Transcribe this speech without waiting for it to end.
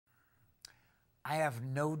I have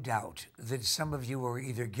no doubt that some of you are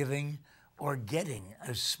either giving or getting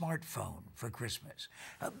a smartphone for Christmas.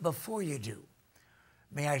 Before you do,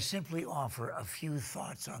 may I simply offer a few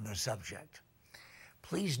thoughts on the subject?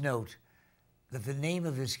 Please note that the name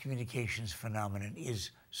of this communications phenomenon is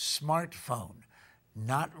smartphone,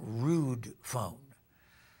 not rude phone.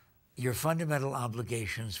 Your fundamental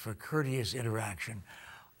obligations for courteous interaction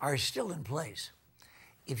are still in place.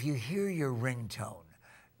 If you hear your ringtone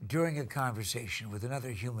during a conversation with another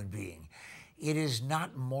human being, it is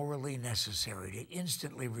not morally necessary to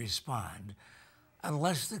instantly respond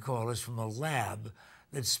unless the call is from a lab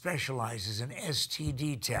that specializes in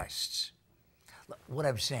STD tests. What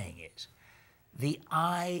I'm saying is, the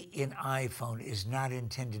I in iPhone is not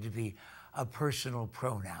intended to be a personal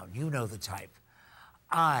pronoun. You know the type.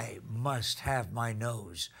 I must have my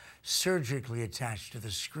nose surgically attached to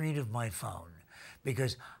the screen of my phone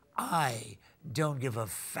because I don't give a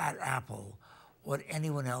fat apple what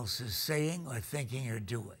anyone else is saying or thinking or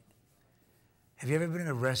doing. Have you ever been in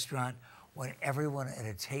a restaurant when everyone at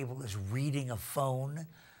a table is reading a phone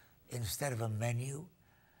instead of a menu?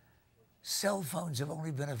 Cell phones have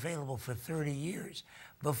only been available for 30 years.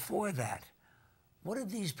 Before that, what did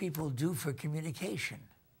these people do for communication?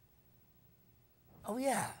 Oh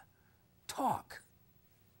yeah, talk.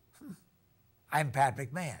 I'm Pat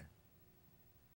McMahon.